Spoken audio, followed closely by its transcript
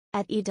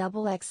at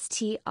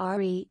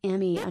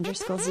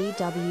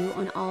EXXTREME_ZW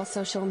on all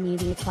social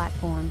media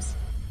platforms.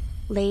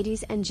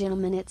 Ladies and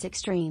gentlemen, it's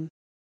Extreme.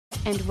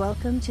 And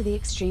welcome to the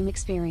Extreme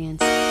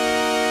Experience.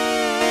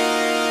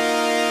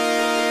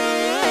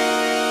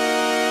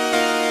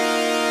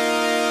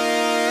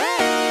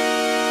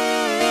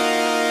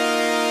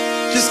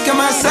 Just come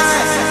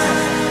outside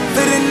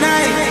for the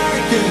night.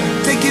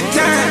 Take your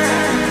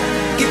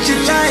time, get your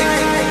life.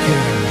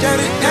 Shut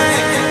it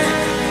down.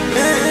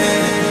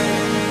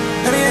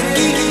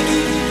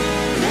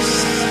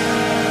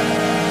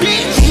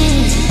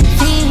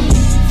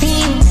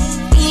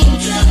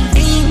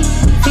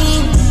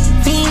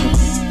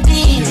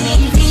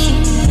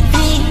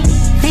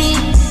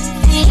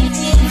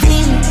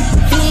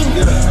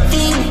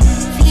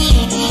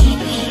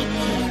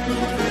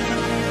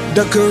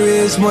 The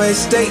career's more at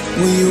stake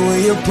when you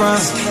in your prime.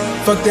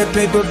 Fuck that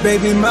paper,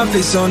 baby, my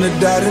face on the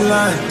dotted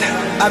line.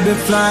 I've been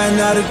flying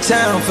out of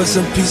town for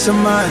some peace of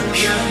mind.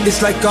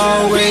 It's like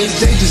always,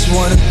 they just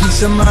want a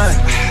peace of mind.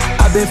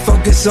 I've been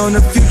focused on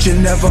the future,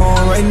 never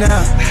on right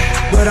now.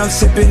 But I'm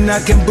sipping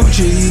that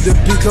kombucha, either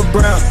pink or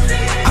brown.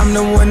 I'm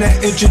the one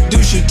that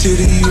introduced you to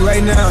the you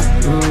right now.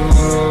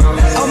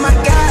 Oh my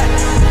God,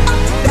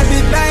 that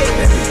be babe.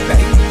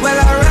 Well,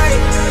 alright,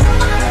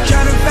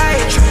 tryna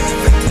fight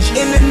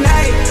in the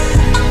night.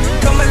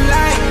 Come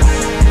alive,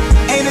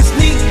 ain't it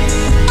sneak?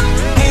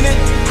 Ain't it?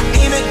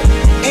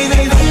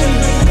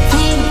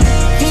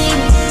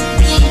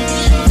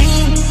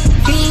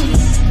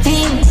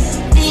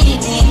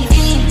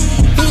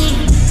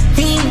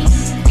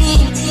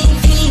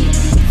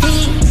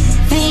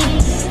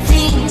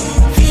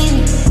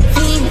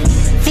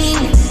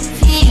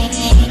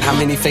 How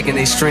many faking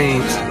they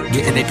streams,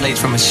 getting they plays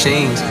from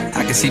machines?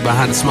 I can see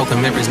behind the smoke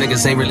and mirrors,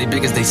 niggas ain't really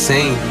big as they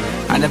seem.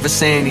 I never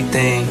say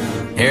anything,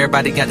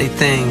 everybody got their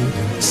thing.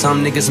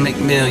 Some niggas make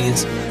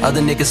millions,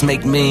 other niggas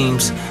make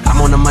memes. I'm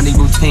on a money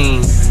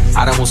routine,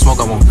 I don't want smoke,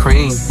 I want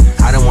cream.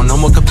 I don't want no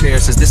more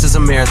comparisons, this is a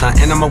marathon.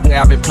 And I'm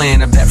aware I've been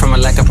playing a bet from a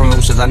lack of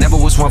promotions. I never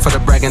was one for the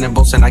bragging and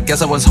boasting. I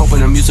guess I was hoping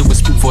the music would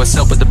speak for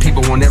itself, but the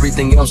people want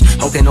everything else.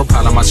 Okay, no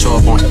problem, I show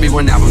up on every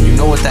one album, you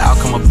know what the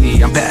outcome will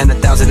be. I'm betting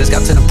 1,000, it's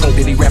got to the point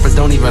that these rappers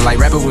don't even like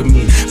rapping with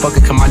me. Fuck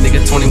it, come my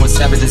nigga 21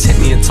 Savage just hit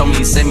me and told me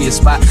he sent me a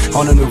spot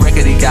on a new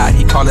record he got.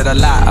 He called it a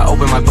lie, I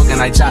opened my book and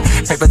I jot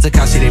paper to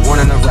Takashi, they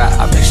wanting to rap.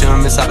 I picture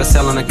him inside a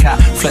cell on a cot,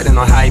 reflecting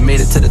on how he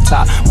made it to the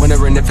top,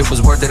 wondering if it was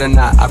worth it or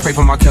not. I pray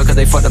for my kill cause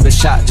they fucked up his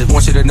shot. Just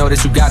want you to know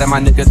that you got it, my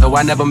nigga. Though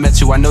I never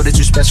met you, I know that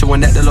you special,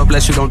 and that the Lord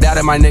bless you, don't doubt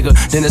it, my nigga.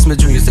 Then it's my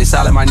dreams, they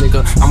solid, my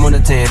nigga. I'm on a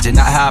tangent,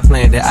 not how I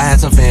planned it. I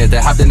had some fans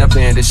that hopped in a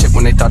band and shit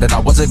when they thought that I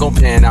wasn't gon'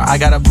 pan. Now I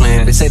got a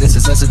plan, they say the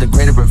success is the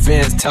greater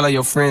revenge. Tell all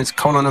your friends,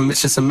 call on a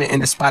mission, submitting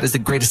the spot is the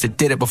greatest that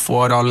did it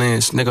before it all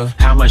ends, nigga.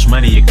 How much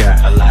money you got?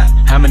 A lot.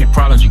 How many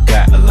problems you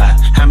got? A lot.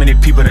 How many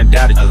people done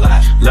doubted? A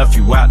lot. Left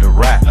you out to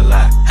rap? A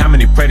lot. How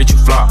many pray that you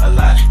flop? A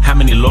lot. How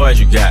many lawyers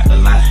you got? A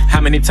lot. How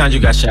many times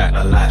you got shot?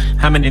 A lot.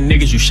 How many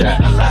niggas you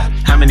shot? A lot.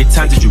 How many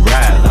times did you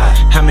ride? A lot.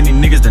 How many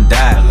niggas done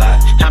died? A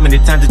lot. How many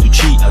times did you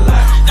cheat? A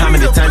lot. How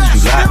many times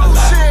did you lie? A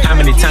lot. How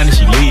many times did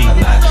she leave? A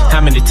lot. How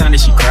many times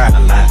did she cry? A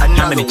lot.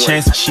 How many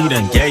chances she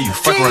done gave you?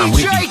 Fuck around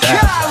with you, die.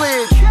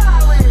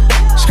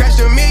 Scratched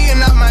 $1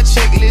 million off my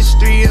checklist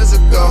 3 years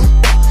ago.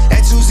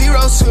 At 2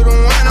 zeros to the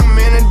 1, I'm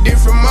in a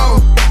different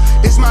mode.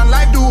 It's my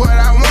life, do what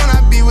I want,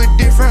 I be with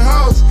different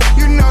hoes.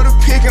 You know the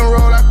pick and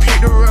roll, I picked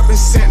her up and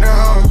sent her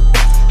home.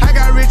 I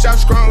got rich out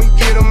strong, we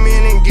get them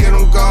in and get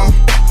them gone.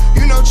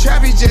 You know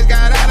Trappy just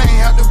got out, I ain't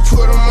have to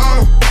put them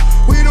on.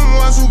 We the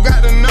ones who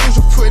got the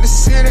numbers to put the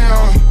city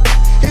on.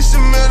 It's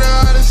the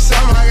middle of the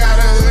summer, I got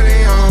a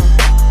hoodie on.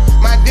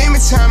 My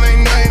demon time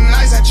ain't nothing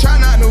nice, I try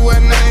not to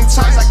wear nothing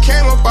tight. I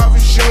came up off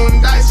of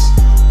shooting dice,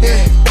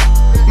 yeah.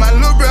 My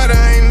little brother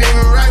ain't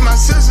living right, my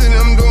sister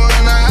them doing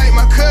alright,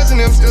 my cousin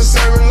them still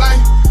serving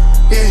life,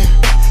 yeah.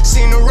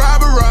 Seen the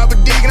robber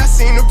digging, I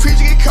seen the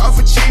preacher get caught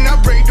for cheating. I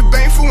break the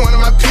bank for one of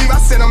my people. I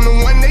said I'm the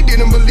one, they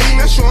didn't believe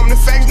me. I show them the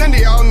facts, now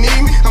they all need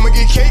me. I'ma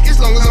get cake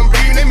as long as I'm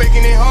breathing. They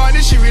making it hard,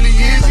 this shit really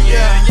easy,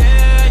 yeah.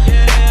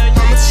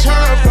 I'ma turn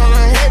up on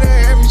a hater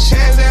every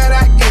chance that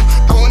I get.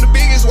 I want the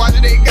biggest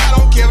watcher they got,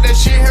 don't care if that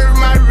shit hurt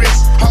my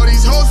wrist. All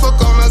these hoes fuck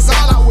on us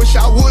all, I wish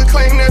I would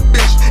claim that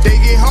bitch. They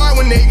get hard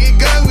when they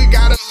get guns, we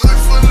got a hood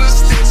full of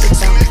sticks.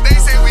 As soon as they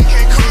say we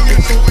can't come, you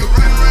know we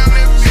run around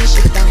that bitch.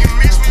 You can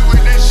mix me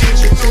with that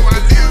shit, you know I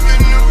live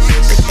in the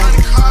bitch. Money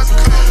cars and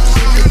clothes,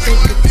 you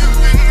know I live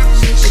in the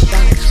bitch.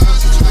 Money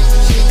cars and clothes.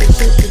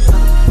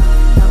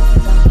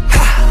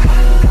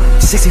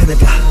 1600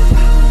 block,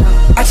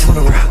 I just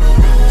wanna rock.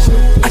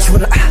 I just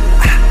wanna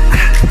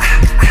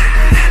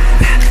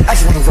I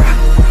just wanna rock.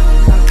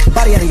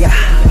 Body out of ya.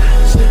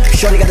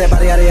 Shorty got that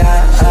body out of ya.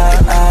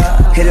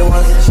 Hit it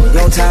once,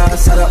 no time.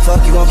 Set up,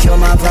 fuck, you gon' kill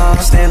my vibe.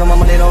 Stand on my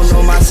money, don't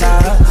know my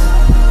size.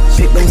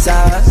 Pick them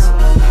sides,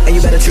 and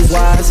you better choose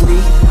wisely.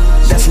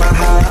 That's my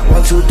high.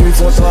 1, 2, 3,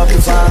 4, throw up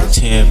your 5.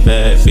 10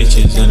 bad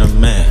bitches in a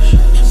match.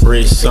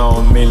 Bricks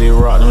on Millie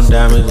Rock, them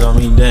diamonds on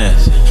me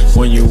dance.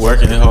 When you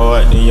working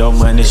hard, then your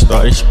money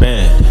start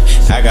expanding.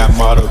 I got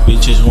model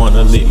bitches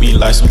wanna lick me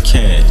like some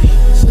candy.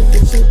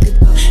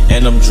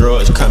 and them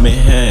drugs come in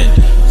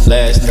handy.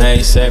 Last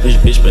name Savage,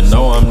 bitch, but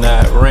no, I'm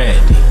not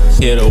Randy.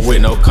 Hit her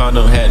with no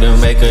condom, had to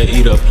make her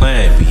eat a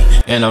Plan B.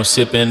 And I'm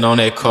sipping on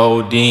that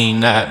codeine,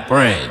 not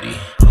brandy.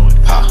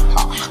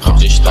 I'm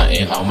just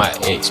stunting on my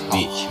ex,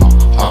 bitch.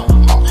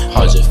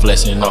 I'm just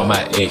flexing on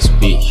my ex,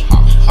 bitch.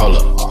 Hold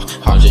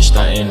up, I'm just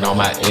stunting on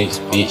my ex,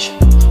 bitch.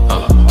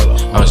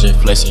 I'm just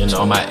flexing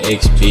on my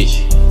ex,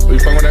 bitch. You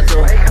fucking with that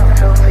girl?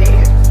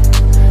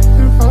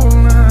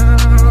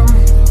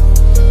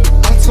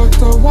 I took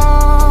the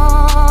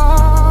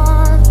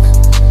walk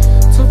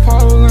to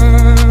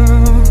Poland.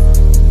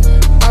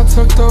 I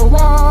took the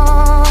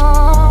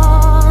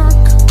walk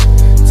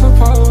to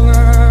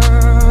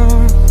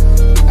Poland.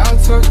 I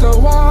took the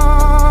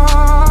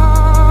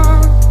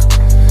walk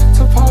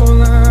to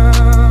Poland.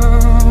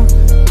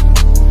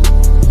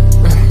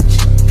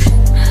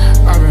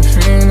 I've been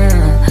feeling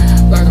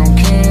like I'm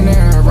keening,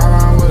 right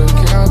around with a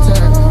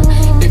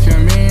Caltech. If you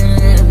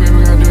mean it,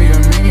 baby girl, do you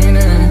mean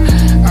it?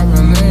 I've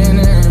been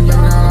leaning, baby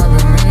girl, I've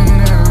been leaning.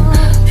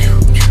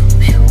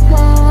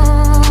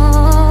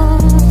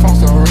 Phone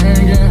still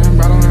ringing,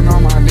 battling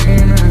all my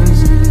demons.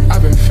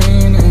 I've been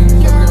fiending,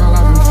 baby girl,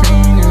 I've been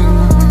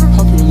fiending.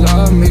 Hope you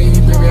love me,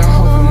 baby, I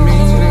hope you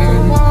mean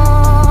it.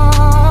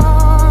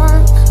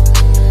 Walk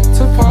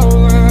to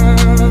Poland.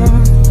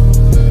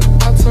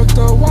 I took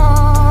the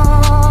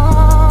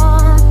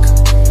walk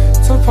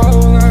to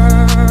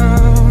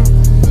Poland.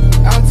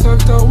 I took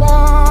the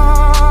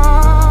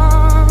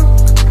walk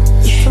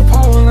to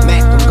Poland.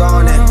 Mac, I'm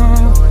going in.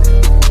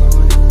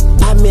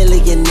 A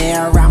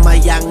millionaire, I'm a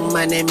young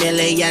money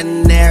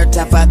millionaire.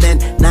 Tougher than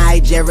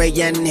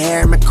Nigerian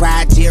hair. My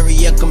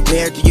criteria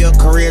compared to your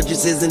career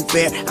just isn't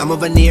fair. I'm a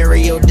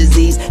venereal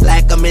disease,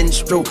 like a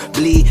menstrual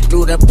bleed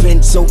through the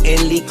pencil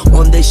and leak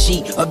on the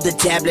sheet of the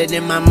tablet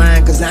in my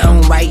mind. Cause I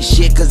don't write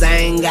shit, cause I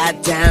ain't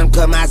got time.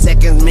 Cause my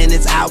seconds,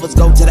 minutes, hours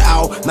go to the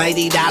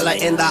almighty dollar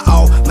and the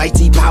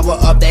almighty power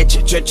of that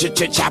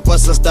chopper.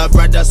 Sister,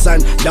 brother,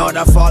 son,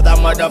 daughter, father,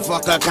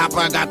 motherfucker,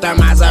 copper. Got the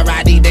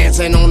Maserati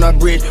dancing on the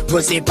bridge.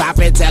 Pussy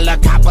poppin', tell the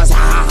coppers, ha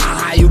ha ha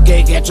ha. You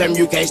can't catch them,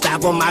 you can't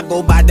stop them. I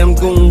go by them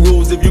goon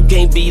rules. If you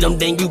can't beat them,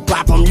 then you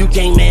pop them. You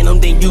can't man them,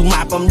 then you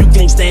mop them. You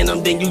can't stand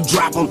them, then you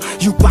drop them.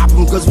 You pop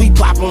them, cause we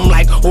pop them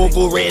like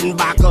Orville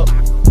Redenbacher.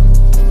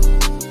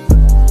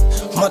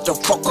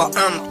 Motherfucker,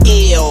 I'm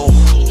ill.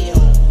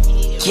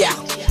 Yeah.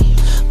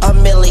 A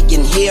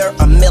million here,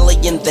 a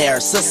million there.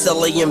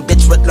 Sicilian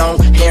bitch with long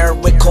hair,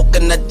 with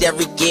coconut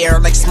dairy gear,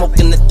 like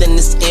smoking the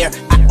thinnest air.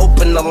 I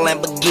open the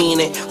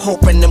Lamborghini,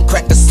 hoping them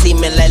crackers see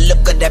me. Like,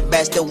 look at that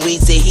bastard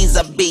Weezy. He's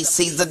a beast,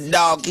 he's a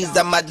dog, he's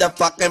a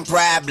motherfucking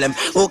problem.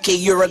 Okay,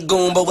 you're a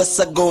goon, but what's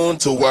a goon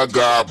to a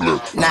goblin?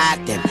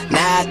 Nothing,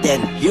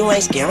 nothing, you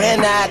ain't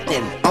scaring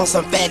nothing. On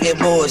some faggot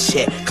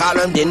bullshit, call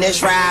him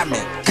Dennis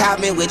Rodman. Call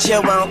me with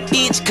your own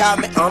each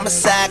comment on my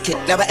sidekick.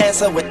 Never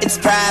answer when it's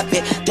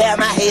private.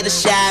 Damn, I hate a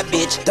shy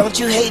bitch. Don't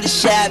you hate a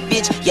shy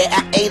bitch? Yeah,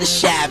 I hate a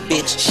shy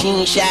bitch. She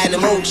ain't shy no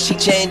more, she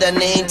changed her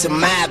name to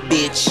my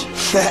bitch.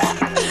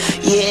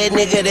 Yeah,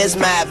 nigga, that's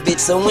my bitch.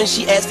 So when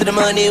she asks for the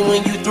money,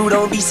 when you through,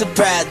 don't be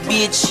surprised,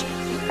 bitch.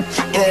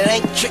 And it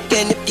ain't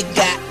tricking if you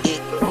got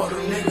it. For the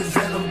niggas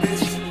and them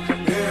bitches,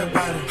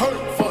 everybody.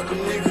 For the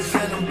niggas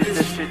and them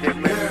bitches,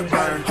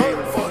 everybody.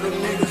 For the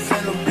niggas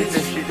and them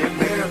bitches,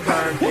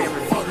 everybody.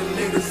 For the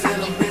niggas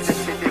and them bitches.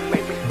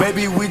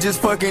 Baby, we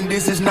just fucking,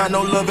 this is not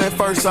no love at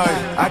first sight.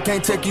 I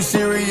can't take you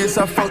serious,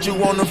 I fucked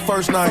you on the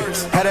first night.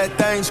 Had that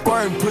thing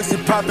squirting, pussy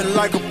popping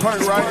like a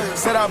perk, right?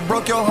 Said I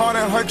broke your heart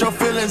and hurt your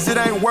feelings, it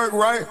ain't work,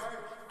 right?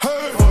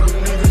 Hey! For the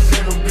niggas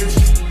and them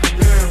bitches,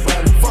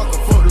 everybody. Fuck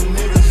for the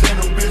niggas and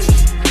them bitches,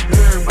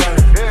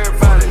 everybody.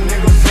 Everybody,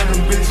 niggas and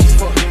them bitches,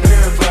 fuck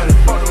everybody.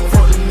 Fuck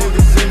for the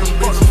niggas and them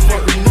bitches,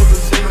 fuck the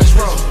niggas in the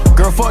truck.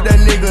 Girl, fuck that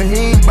nigga, he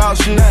ain't bout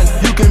shit.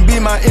 You can be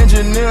my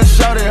engineer,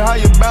 shout it how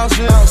you bounce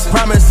it.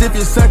 Promise if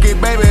you suck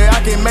it, baby,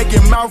 I can make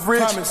your mouth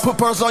rich. Put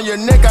purse on your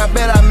neck, I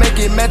bet I make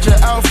it match your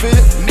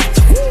outfit.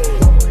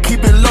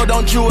 Keep it low,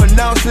 don't you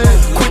announce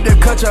it. Quick to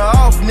cut you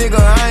off, nigga,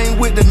 I ain't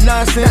with the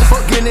nonsense.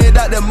 Fucking it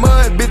out the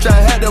mud, bitch, I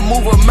had to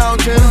move a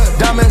mountain.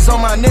 Diamonds on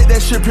my neck,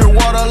 that shit pure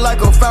water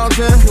like a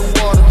fountain.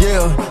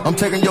 Yeah, I'm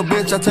taking your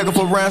bitch, I take her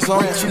for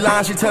ransom. She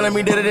lying, she telling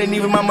me that it ain't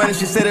even my money,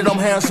 she said it I'm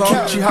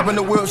handsome. She hopping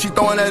the wheel, she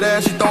throwing that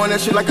ass, she throwing that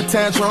shit like a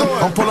tantrum.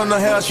 I'm pulling her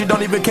hair, she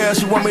don't even care,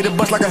 she want me to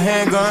bust like a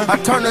handgun. I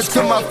turn her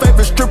to my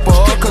favorite stripper,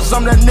 cause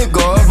I'm that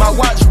nigga. My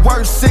watch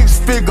worth 6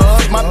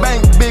 figures, my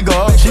bank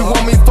bigger. She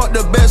want me fuck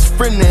the best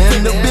friend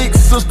and the big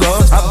sister.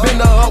 I been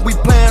her up, we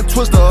playing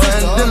Twister,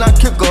 and then I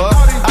kick her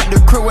out the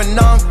crib when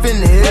I'm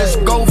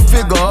finished. Go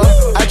figure.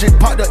 I just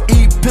popped to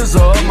eat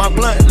pizza, my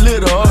blunt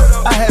lit up.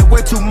 I had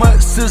way too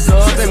much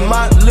scissors in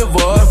my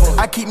liver.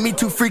 I keep me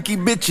 2 freaky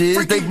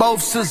bitches, they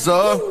both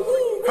scissor.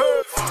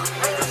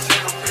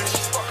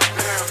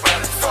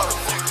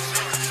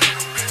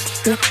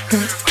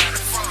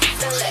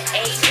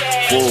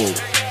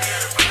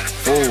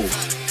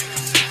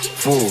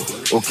 Four,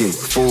 okay,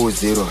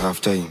 4-0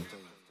 halftime.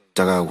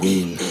 Taga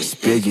win,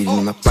 spaghetti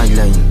in my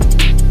pipeline.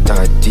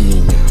 Taga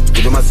ting,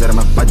 to the master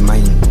my bad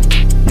mind.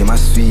 The my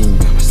swing,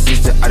 my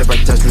sister at the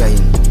touch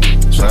line.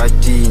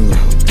 zvakatinya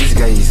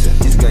disguise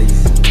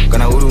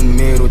kana uri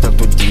umero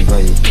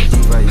takutodivhaita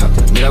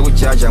mira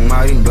kujaja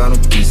mwari ndo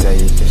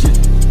anodisaita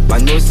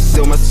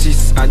manose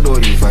masisi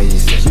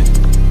adorivaisa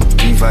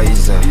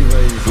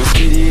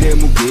dosirire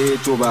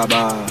mugeto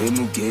baba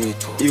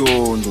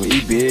ihondo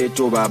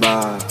ibeto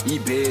baba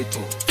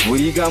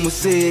vurika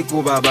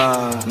museko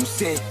baba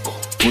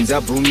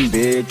kunza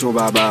brumbeto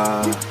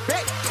baba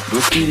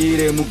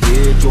dosirire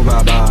mugeto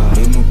baba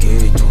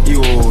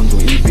ihondo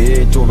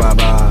ibeto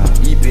baba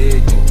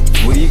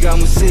vurika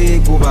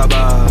museko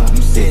baba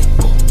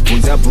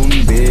kunza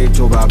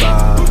brumbeto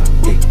baba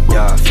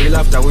feel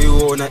after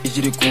weiona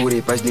ichiri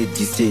kure pachine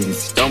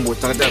distance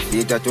tambotanga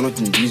tavheta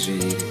tonoti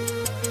ndizvere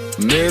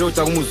mero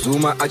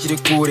takumuzuma achiri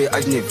kure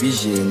achine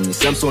vision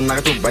samson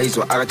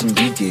akatobhaizwa akati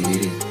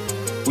ndigere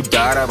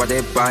kudhara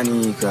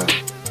pataipanika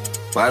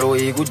bharo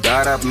iyi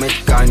kudhara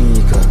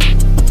pamatikanika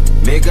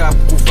makeup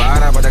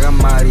kuvhara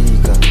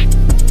patakamarika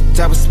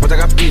taps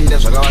patakapinda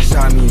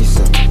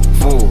zvakavashamisa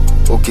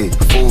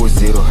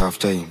 4-0 half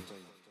time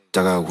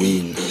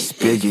takawina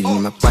spegiri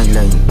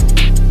nemapunline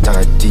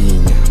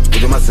takatinya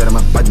kuti mazara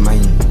mabad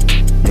mine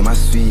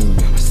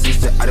nemaswinya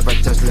masista ari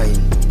patouchline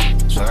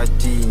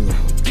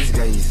zvakatinya